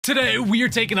Today, we are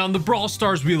taking on the Brawl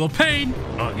Stars Wheel of Pain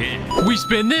again. We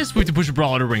spin this, we have to push a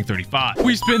Brawler to rank 35.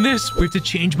 We spin this, we have to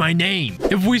change my name.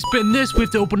 If we spin this, we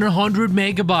have to open 100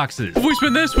 mega boxes. If we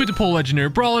spin this, we have to pull Legendary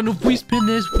Brawl. And if we spin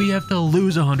this, we have to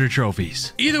lose 100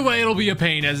 trophies. Either way, it'll be a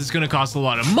pain as it's going to cost a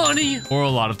lot of money or a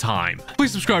lot of time.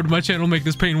 Please subscribe to my channel, make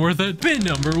this pain worth it. Spin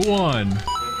number 1.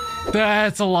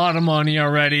 That's a lot of money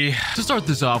already. To start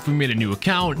this off, we made a new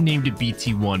account, named it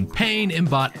BT1 Pain, and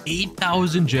bought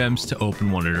 8,000 gems to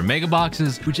open 100 mega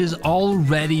boxes, which is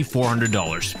already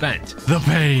 $400 spent. The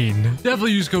pain.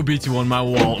 Definitely use code BT1, my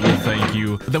wallet will thank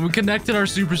you. Then we connected our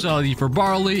Supercell ID for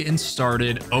Barley and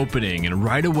started opening. And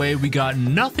right away, we got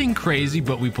nothing crazy,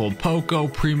 but we pulled Poco,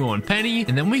 Primo, and Penny,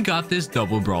 and then we got this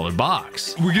double Brawler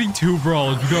box. We're getting 2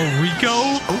 Brawlers. We got Rico.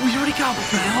 Oh, we already got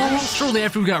Bell. Shortly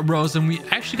after we got Rose, and we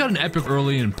actually got an epic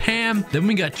early in Pam. Then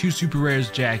we got 2 super rares,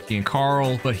 Jackie and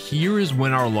Carl. But here is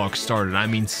when our luck started. I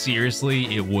mean,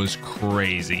 seriously, it was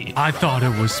crazy. I thought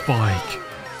it was Spike.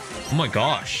 Oh my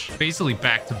gosh. Basically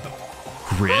back to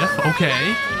Griff.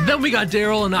 Okay. Then we got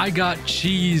Daryl and I got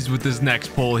Cheese with this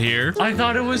next pull here. I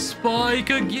thought it was Spike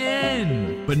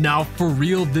again. But now for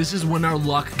real, this is when our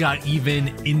luck got even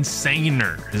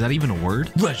insaner. Is that even a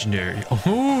word? Legendary.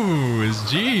 Oh, it's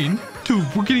Gene. Dude,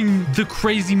 we're getting the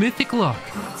crazy mythic luck.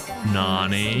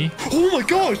 Nani. Oh my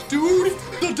gosh, dude.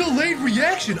 The delayed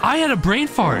reaction. I had a brain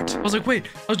fart. I was like, wait,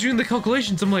 I was doing the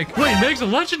calculations. I'm like, wait, Meg's a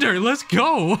legendary. Let's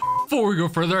go. Before we go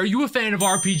further, are you a fan of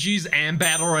RPGs and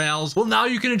battle royales? Well, now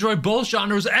you can enjoy both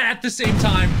genres at the same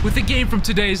time with a game from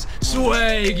today's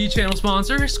swaggy channel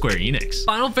sponsor, Square Enix.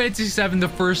 Final Fantasy VII The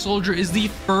First Soldier is the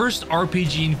first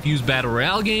RPG-infused battle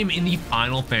royale game in the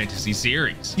Final Fantasy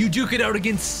series. You duke it out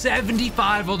against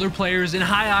 75 other players in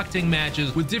high-octane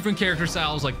matches with different character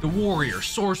styles like the Warrior,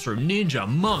 Sorcerer, Ninja,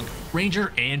 Monk,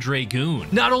 Ranger, and Dragoon.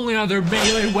 Not only are there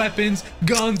melee weapons,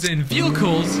 guns, and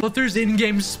vehicles, but there's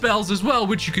in-game spells as well,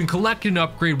 which you can collect and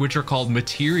upgrade, which are called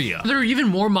materia. There are even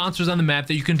more monsters on the map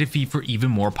that you can defeat for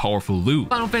even more powerful loot.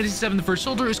 Final Fantasy VII The First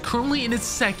Soldier is currently in its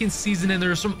 2nd season, and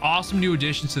there are some awesome new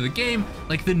additions to the game,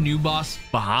 like the new boss,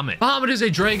 Bahamut. Bahamut is a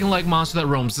dragon-like monster that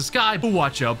roams the sky, but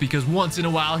watch out because once in a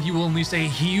while, he will unleash a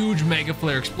huge mega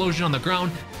flare explosion on the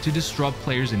ground to disrupt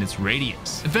players in its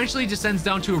radius. Eventually, it descends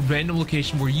down to a random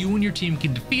location where you and your team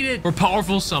can defeat it for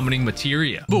powerful summoning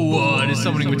materia. But what is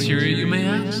summoning materia, you may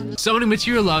ask? Summoning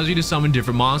materia allows you to summon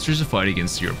different monsters to fight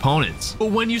against your opponents.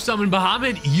 But when you summon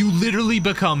Bahamut, you literally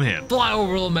become him. Fly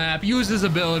over the map, use his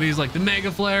abilities like the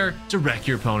Mega Flare to wreck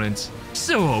your opponents.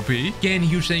 So OP. Again,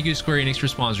 huge thank you to Square Enix for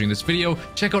sponsoring this video.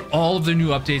 Check out all of their new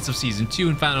updates of Season 2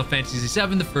 in Final Fantasy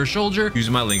VII The First Soldier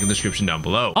using my link in the description down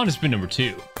below. On to spin number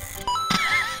 2.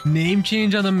 Name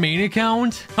change on the main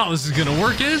account. How this is gonna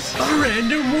work is a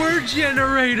random word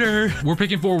generator. We're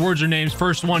picking 4 words or names.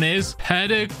 First one is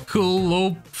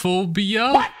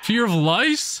pediculophobia. Fear of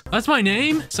lice. That's my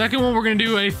name. Second one, we're gonna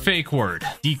do a fake word.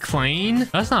 Decline.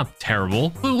 That's not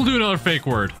terrible. We'll do another fake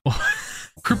word.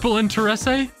 Cripple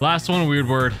interesse. Last one, a weird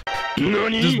word.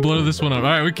 Just blow this one up. All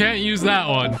right, we can't use that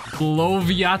one.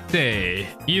 Loviate.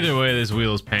 Either way, this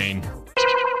wheel is pain.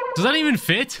 Does that even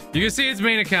fit? You can see its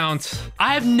main account.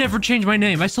 I have never changed my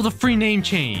name. I still have a free name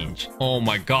change. Oh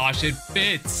my gosh, it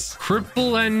fits.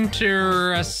 Cripple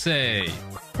interesse.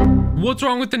 What's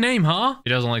wrong with the name, huh? He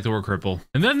doesn't like the word cripple.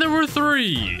 And then there were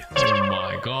 3. Oh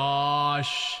my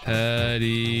gosh.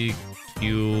 Pediculo.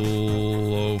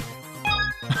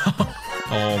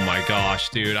 Oh my gosh,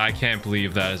 dude. I can't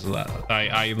believe that is that.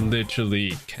 I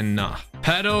literally cannot.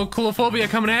 Pediculophobia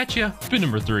coming at you. Spin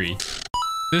number 3.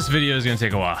 This video is gonna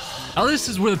take a while. Now this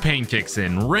is where the pain kicks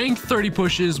in. Rank 30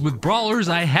 pushes with brawlers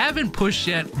I haven't pushed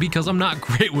yet because I'm not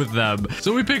great with them.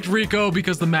 So we picked Rico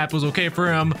because the map was okay for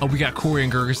him. We got Corey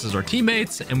and Gurgus as our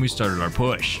teammates and we started our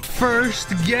push.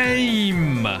 First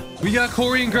game. We got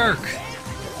Corey and Gurk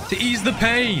to ease the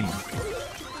pain.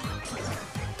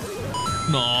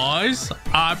 Nice.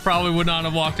 I probably would not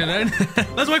have walked it in.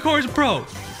 That's why Corey's a pro.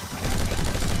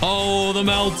 Oh, the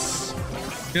melts.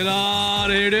 Get out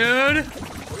of here, dude.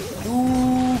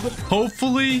 Ooh,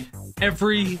 hopefully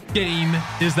every game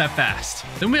is that fast.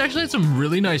 Then we actually had some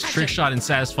really nice trick shot and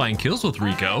satisfying kills with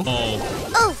Rico. Oh.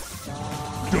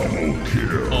 Double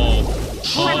kill.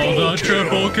 Oh, the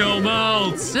triple kill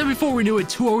melts. Then before we knew it,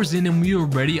 2 hours in and we were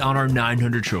ready on our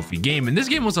 900 trophy game. And this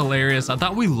game was hilarious. I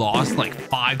thought we lost like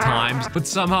 5 times, but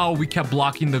somehow we kept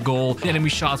blocking the goal. The enemy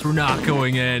shots were not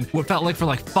going in. What felt like for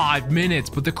like 5 minutes.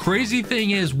 But the crazy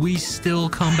thing is we still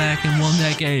come back and won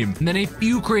that game. And then a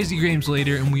few crazy games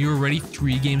later and we were already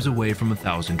 3 games away from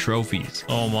 1,000 trophies.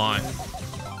 Oh my.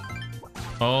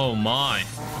 Oh my.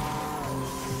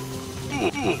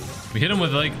 We hit him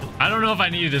with like, I don't know if I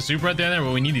needed a super at the end there,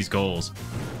 but we need these goals.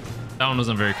 That one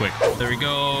wasn't very quick. There we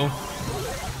go.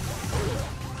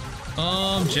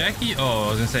 Jackie. Oh, I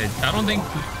was gonna say, I don't think.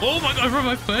 Oh my god, from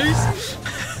my face.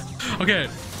 Okay.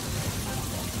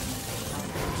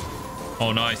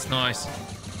 Oh, nice, nice.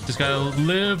 Just gotta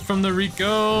live from the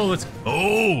Rico. Let's go.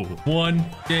 Oh, one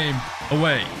game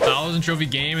away. 1,000 trophy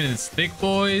game and it's thick,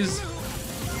 boys.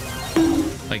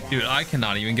 Like, dude, I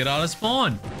cannot even get out of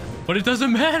spawn, but it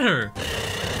doesn't matter.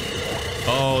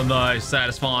 Oh, nice,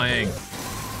 satisfying.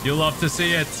 You love to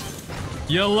see it.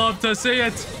 You love to see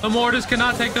it. The Mortis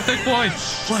cannot take the thick boy.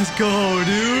 Let's go,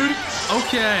 dude.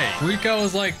 Okay. Rico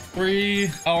was like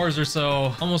 3 hours or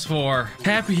so. Almost 4.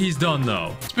 Happy he's done,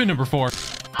 though. Spin number 4.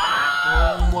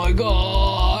 Oh, my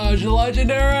gosh.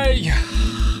 Legendary.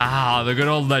 Ah, the good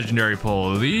old legendary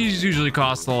pull. These usually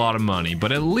cost a lot of money,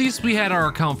 but at least we had our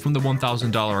account from the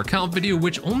 $1,000 account video,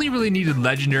 which only really needed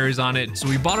legendaries on it. So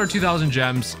we bought our 2,000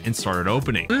 gems and started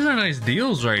opening. These are nice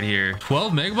deals right here.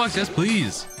 12 megabucks. Yes,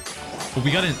 please. But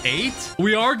we got an 8.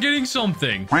 We are getting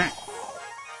something.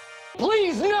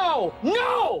 Please, no,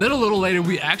 no. Then a little later,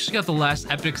 we actually got the last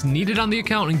epics needed on the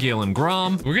account in Gale and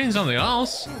Grom. We're getting something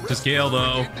else. Just Gale,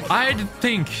 though. I had to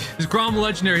think, is Grom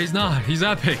legendary? He's not. He's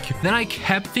epic. Then I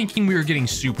kept thinking we were getting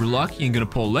super lucky and gonna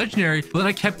pull legendary, but then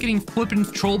I kept getting flipping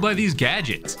trolled by these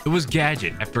gadgets. It was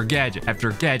gadget after gadget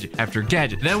after gadget after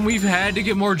gadget. Then we've had to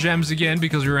get more gems again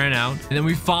because we ran out. And then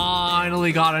we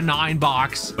finally got a 9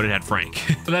 box, but it had Frank.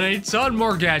 But then a ton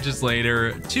more gadgets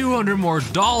later, $200 more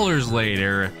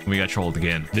later, we got trolled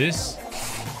again. This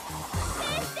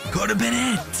could have been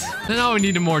it. And now we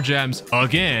needed more gems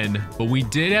again, but we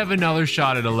did have another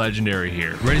shot at a legendary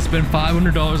here. Ready to spend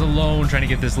 $500 alone trying to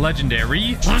get this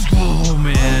legendary. Let's go,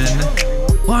 man.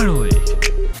 Finally.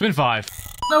 Spin 5.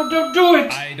 No, don't do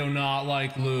it. I do not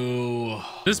like Lou.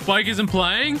 This bike isn't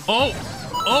playing. Oh,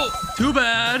 too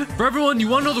bad. For everyone, you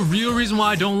want to know the real reason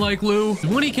why I don't like Lou?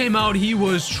 When he came out, he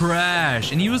was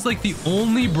trash, and he was like the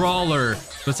only brawler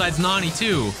besides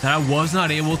 92 that I was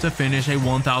not able to finish a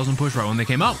 1,000 push right when they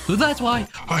came out. So that's why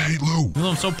I hate Lou.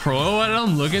 I'm so pro at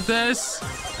him. Look at this.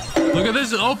 Look at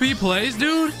this OP plays,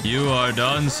 dude. You are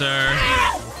done, sir.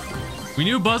 We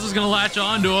knew Buzz was gonna latch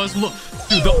on to us. Look,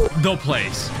 dude, they'll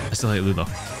plays. I still hate Lou though.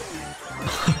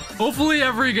 Hopefully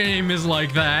every game is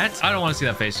like that. I don't want to see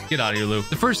that face. Get out of here, Lou.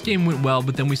 The first game went well,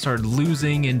 but then we started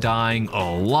losing and dying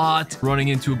a lot, running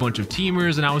into a bunch of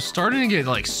teamers, and I was starting to get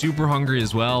like super hungry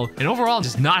as well. And overall,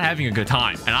 just not having a good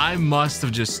time. And I must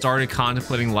have just started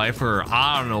contemplating life, or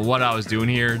I don't know what I was doing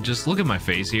here. Just look at my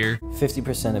face here.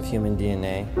 50% of human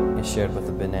DNA is shared with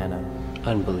a banana.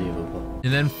 Unbelievable.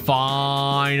 And then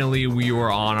finally, we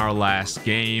were on our last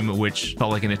game, which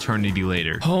felt like an eternity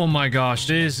later. Oh my gosh,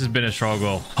 this has been a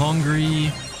struggle.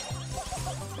 Hungry.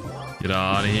 Get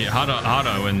out of here. How do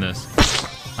I win this?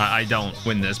 I don't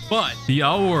win this, but the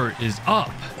hour is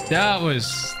up. That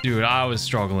was, dude, I was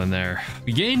struggling there.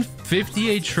 We gained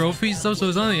 58 trophies though, so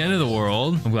it's not the end of the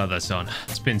world. I'm glad that's done.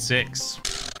 Spin 6.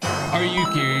 Are you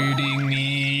kidding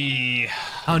me?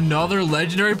 Another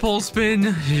legendary pull spin.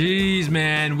 Jeez,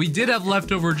 man. We did have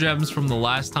leftover gems from the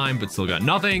last time, but still got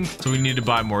nothing. So we need to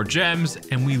buy more gems,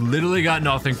 and we literally got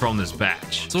nothing from this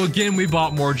batch. So again, we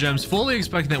bought more gems, fully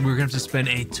expecting that we were gonna have to spend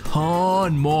a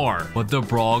ton more, but the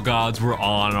Brawl gods were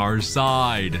on our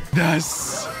side.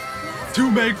 Yes. 2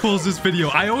 meg pulls this video.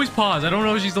 I always pause. I don't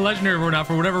know if she's a legendary or not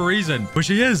for whatever reason, but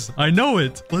she is. I know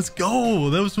it. Let's go.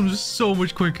 That was just so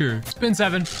much quicker. Spin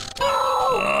 7.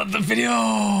 The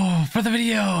video for the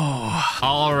video.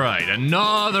 All right,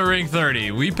 another rank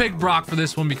 30. We picked Brock for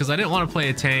this one because I didn't want to play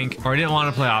a tank, or I didn't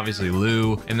want to play obviously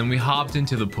Lou, and then we hopped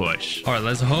into the push. All right,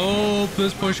 let's hope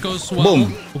this push goes swell.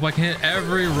 Boom. Hope I can hit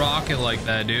every rocket like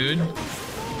that, dude.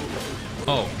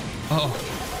 Oh,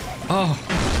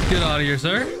 get out of here,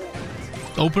 sir.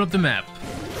 Open up the map.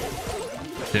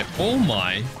 Oh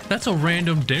my, that's a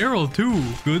random Daryl too.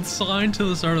 Good sign to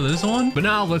the start of this one. But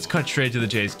now let's cut straight to the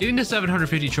chase. Getting to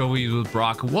 750 trophies with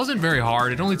Brock wasn't very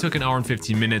hard. It only took an hour and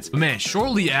 15 minutes. But man,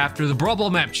 shortly after, the Brawl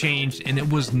map changed, and it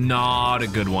was not a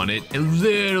good one. It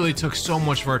literally took so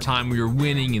much of our time. We were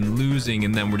winning and losing,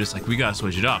 and then we're just like, we gotta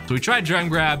switch it up. So we tried Dragon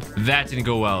Grab. That didn't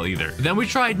go well either. Then we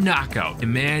tried Knockout,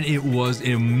 and man, it was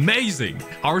amazing.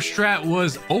 Our strat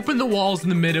was open the walls in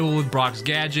the middle with Brock's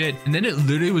gadget, and then it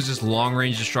literally was just long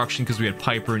range destruction because we had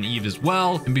Piper and Eve as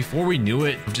well. And before we knew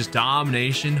it, just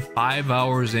domination. 5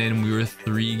 hours in, we were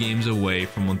 3 games away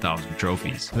from 1,000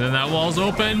 trophies. And then that wall's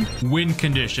open. Win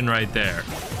condition right there.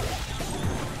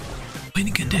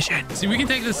 Win condition. See, we can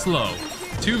take this slow.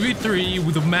 2v3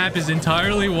 with the map is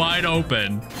entirely wide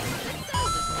open.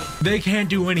 They can't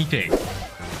do anything.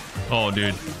 Oh,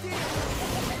 dude.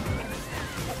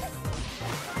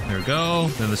 There we go.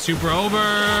 Then the super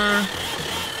over.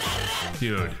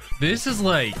 Dude, this is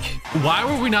like, why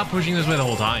were we not pushing this way the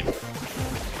whole time?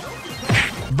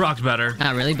 Brock's better.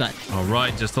 Not really, but. All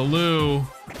right, just a Lou.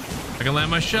 I can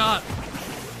land my shot.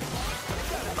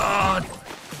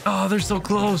 Oh, they're so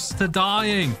close to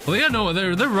dying. Well, yeah, no,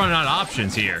 they're running out of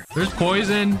options here. There's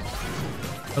poison.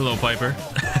 Hello, Piper.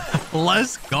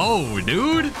 Let's go,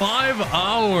 dude. 5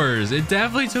 hours. It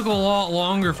definitely took a lot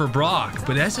longer for Brock,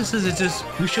 but that's just as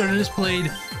we should have just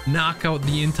played knockout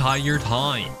the entire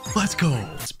time. Let's go.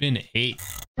 Spin 8.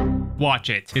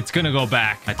 Watch it. It's gonna go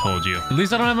back. I told you. At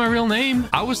least I don't have my real name.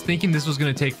 I was thinking this was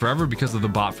gonna take forever because of the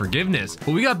bot forgiveness, but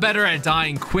we got better at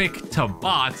dying quick to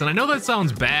bots. And I know that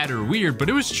sounds bad or weird, but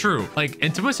it was true. Like,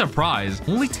 and to my surprise,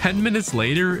 only 10 minutes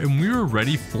later, and we were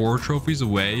already 4 trophies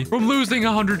away from losing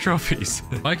 100 trophies.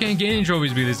 Why can't gaining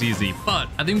trophies be this easy? But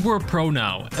I think we're a pro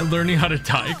now at learning how to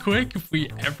die quick. If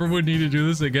we ever would need to do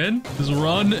this again, just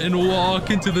run and walk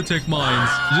into the tick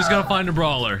mines. You just gotta find a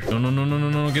brawler. No, no, no, no,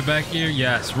 no, no. Get back here.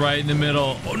 Yes, right in the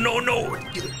middle. Oh, no, no.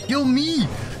 Kill me.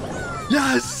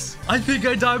 Yes. I think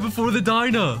I died before the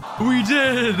Dyna. We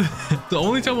did. The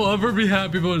only time we'll ever be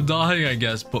happy about dying, I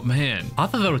guess. But man, I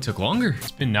thought that would take longer.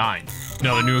 It's been 9.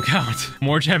 Another new account.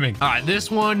 More gemming. All right, this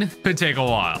one could take a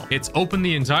while. It's open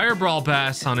the entire Brawl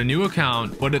Pass on a new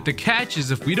account. But the catch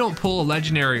is if we don't pull a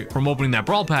legendary from opening that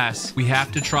Brawl Pass, we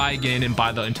have to try again and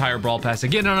buy the entire Brawl Pass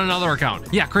again on another account.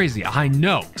 Yeah, crazy. I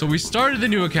know. So we started the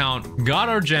new account, got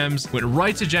our gems, went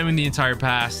right to gemming the entire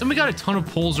pass. Then we got a ton of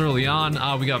pulls early on.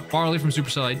 We got Barley from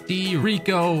Supercell ID,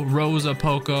 Rico, Rosa,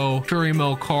 Poco,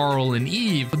 Kurimo, Carl, and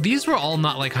Eve. But these were all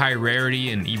not like high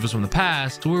rarity and Eve was from the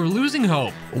past. So we were losing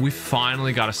hope. We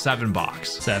finally got a 7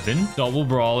 box. 7 double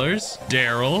brawlers.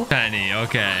 Daryl. Penny.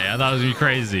 Okay. I thought it was gonna be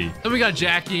crazy. Then we got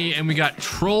Jackie and we got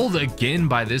trolled again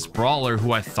by this brawler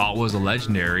who I thought was a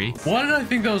legendary. Why did I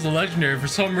think that was a legendary for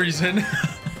some reason?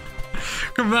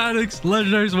 Chromatics,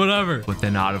 legendaries, whatever. But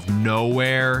then out of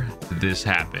nowhere, this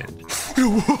happened.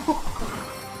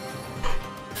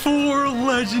 4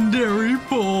 legendary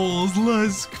pulls.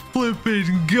 Let's flip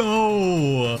and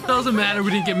go. Doesn't matter. We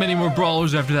didn't get many more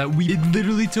brawlers after that. It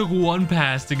literally took 1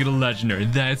 pass to get a legendary.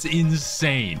 That's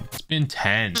insane. It's been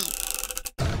 10.